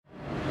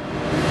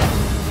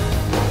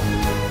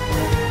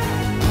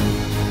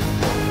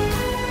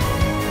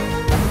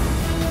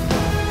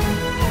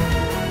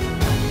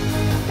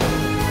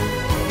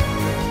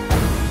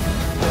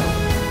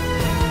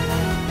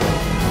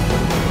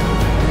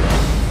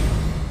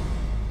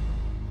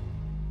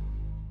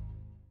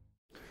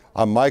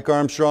I'm Mike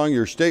Armstrong,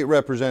 your state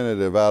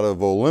representative out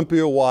of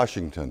Olympia,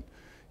 Washington.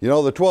 You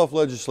know, the 12th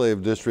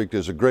Legislative District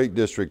is a great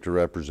district to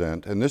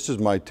represent, and this is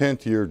my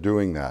 10th year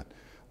doing that.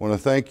 I want to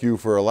thank you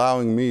for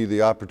allowing me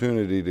the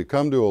opportunity to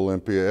come to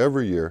Olympia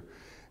every year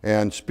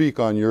and speak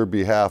on your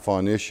behalf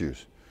on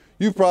issues.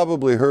 You've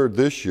probably heard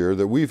this year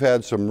that we've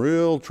had some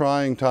real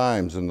trying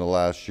times in the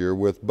last year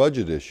with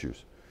budget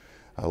issues.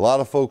 A lot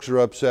of folks are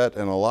upset,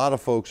 and a lot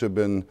of folks have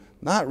been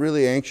not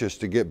really anxious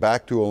to get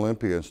back to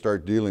Olympia and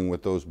start dealing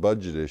with those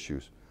budget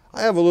issues.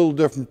 I have a little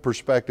different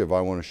perspective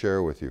I want to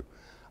share with you.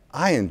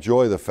 I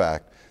enjoy the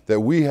fact that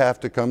we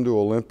have to come to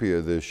Olympia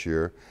this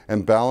year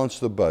and balance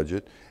the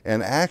budget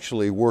and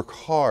actually work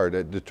hard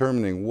at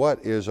determining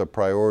what is a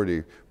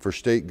priority for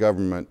state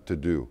government to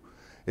do.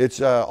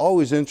 It's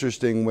always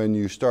interesting when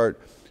you start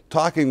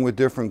talking with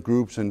different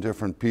groups and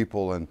different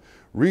people and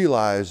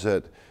realize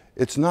that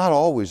it's not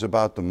always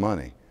about the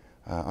money.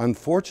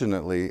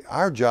 Unfortunately,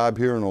 our job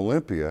here in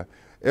Olympia,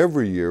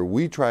 every year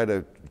we try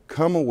to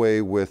come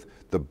away with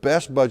the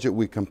best budget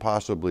we can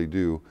possibly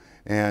do,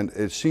 and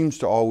it seems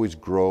to always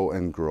grow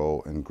and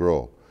grow and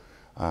grow.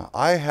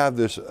 I have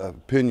this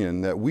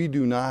opinion that we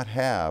do not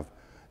have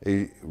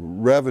a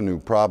revenue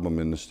problem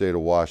in the state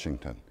of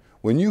Washington.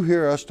 When you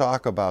hear us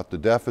talk about the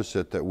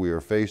deficit that we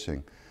are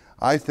facing,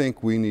 I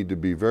think we need to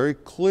be very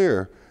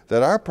clear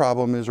that our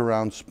problem is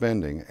around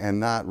spending and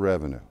not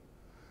revenue.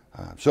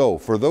 So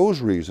for those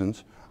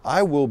reasons,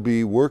 I will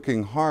be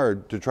working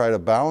hard to try to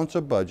balance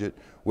a budget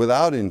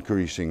without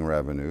increasing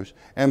revenues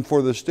and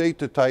for the state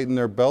to tighten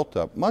their belt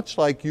up, much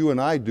like you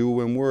and I do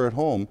when we're at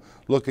home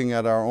looking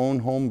at our own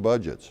home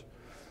budgets.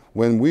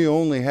 When we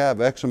only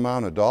have X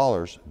amount of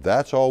dollars,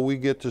 that's all we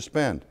get to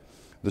spend.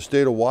 The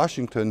state of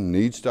Washington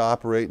needs to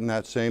operate in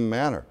that same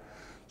manner.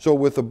 So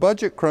with the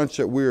budget crunch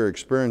that we are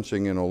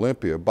experiencing in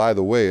Olympia, by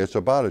the way, it's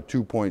about a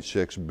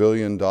 $2.6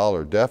 billion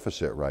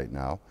deficit right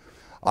now,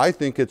 I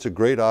think it's a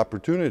great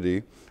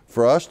opportunity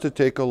for us to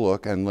take a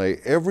look and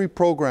lay every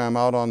program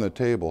out on the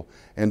table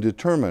and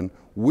determine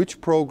which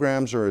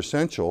programs are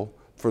essential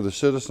for the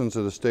citizens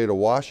of the state of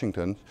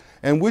Washington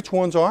and which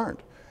ones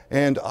aren't.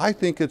 And I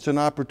think it's an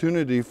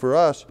opportunity for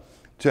us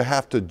to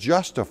have to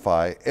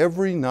justify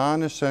every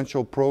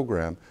non-essential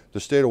program the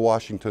state of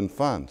Washington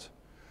funds.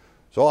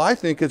 So I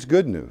think it's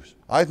good news.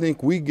 I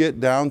think we get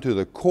down to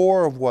the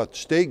core of what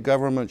state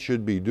government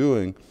should be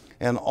doing,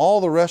 and all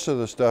the rest of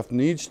the stuff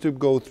needs to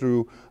go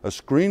through a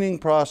screening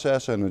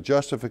process and a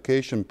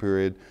justification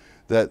period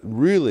that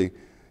really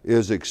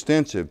is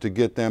extensive to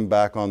get them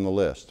back on the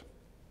list.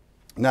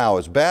 Now,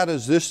 as bad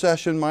as this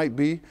session might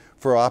be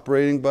for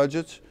operating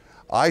budgets,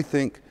 I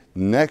think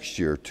next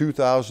year,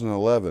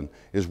 2011,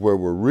 is where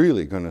we're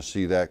really going to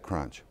see that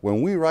crunch.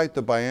 When we write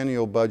the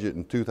biennial budget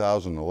in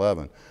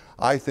 2011,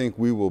 I think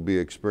we will be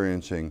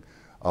experiencing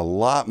a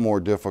lot more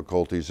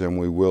difficulties than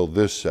we will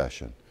this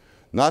session.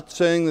 Not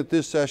saying that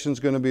this session is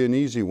going to be an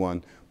easy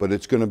one, but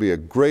it's going to be a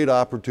great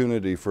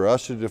opportunity for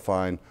us to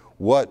define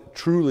what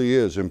truly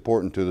is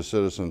important to the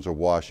citizens of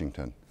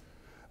Washington.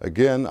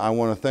 Again, I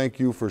want to thank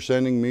you for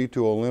sending me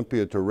to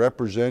Olympia to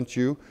represent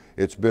you.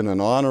 It's been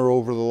an honor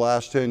over the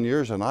last 10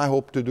 years, and I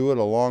hope to do it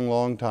a long,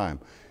 long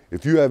time.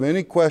 If you have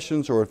any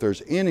questions or if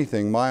there's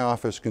anything my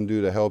office can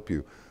do to help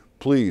you,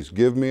 please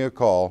give me a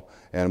call,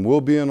 and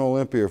we'll be in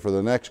Olympia for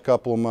the next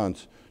couple of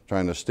months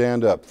trying to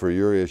stand up for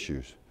your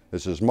issues.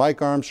 This is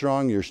Mike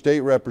Armstrong, your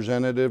state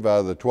representative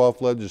out of the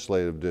 12th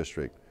Legislative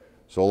District.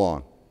 So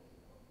long.